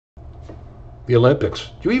The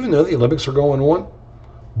Olympics. Do you even know the Olympics are going on?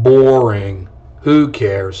 Boring. Who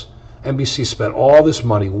cares? NBC spent all this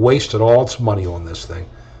money, wasted all its money on this thing.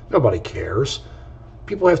 Nobody cares.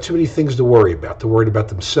 People have too many things to worry about. They're worried about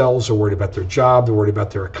themselves. They're worried about their job. They're worried about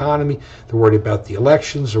their economy. They're worried about the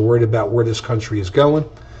elections. They're worried about where this country is going.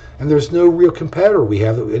 And there's no real competitor we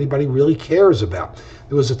have that anybody really cares about.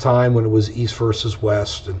 There was a time when it was East versus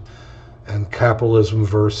West and capitalism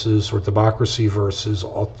versus, or democracy versus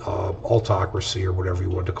autocracy, or whatever you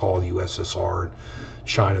want to call the USSR and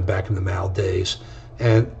China back in the Mao days.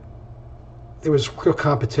 And there was real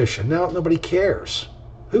competition. Now nobody cares.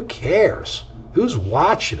 Who cares? Who's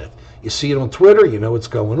watching it? You see it on Twitter, you know what's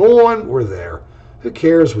going on, we're there. Who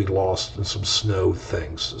cares we lost in some snow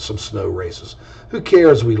things, some snow races? Who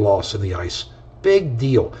cares we lost in the ice? Big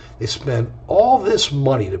deal. They spend all this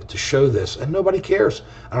money to show this, and nobody cares.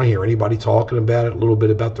 I don't hear anybody talking about it, a little bit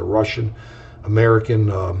about the Russian-American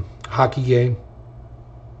hockey game.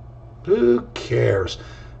 Who cares?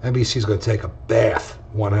 NBC's going to take a bath,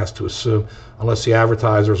 one has to assume, unless the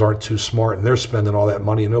advertisers aren't too smart and they're spending all that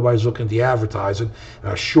money and nobody's looking at the advertising.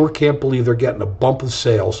 And I sure can't believe they're getting a bump of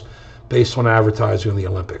sales based on advertising in the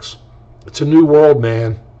Olympics. It's a new world,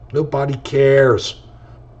 man. Nobody cares.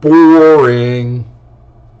 Boring.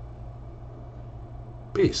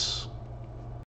 Peace.